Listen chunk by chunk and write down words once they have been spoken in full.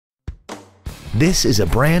This is a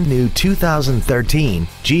brand new 2013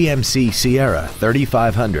 GMC Sierra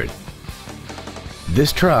 3500.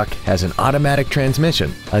 This truck has an automatic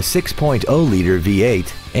transmission, a 6.0-liter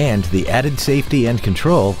V8, and the added safety and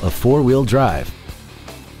control of four-wheel drive.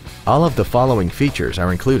 All of the following features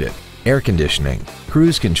are included: air conditioning,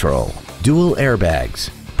 cruise control, dual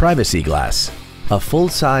airbags, privacy glass, a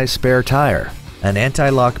full-size spare tire, an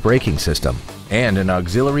anti-lock braking system, and an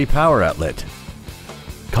auxiliary power outlet.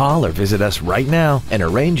 Call or visit us right now and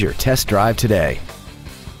arrange your test drive today.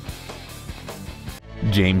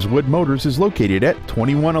 James Wood Motors is located at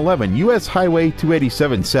 2111 US Highway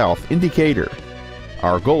 287 South in Decatur.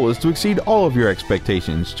 Our goal is to exceed all of your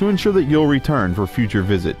expectations to ensure that you'll return for future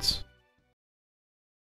visits.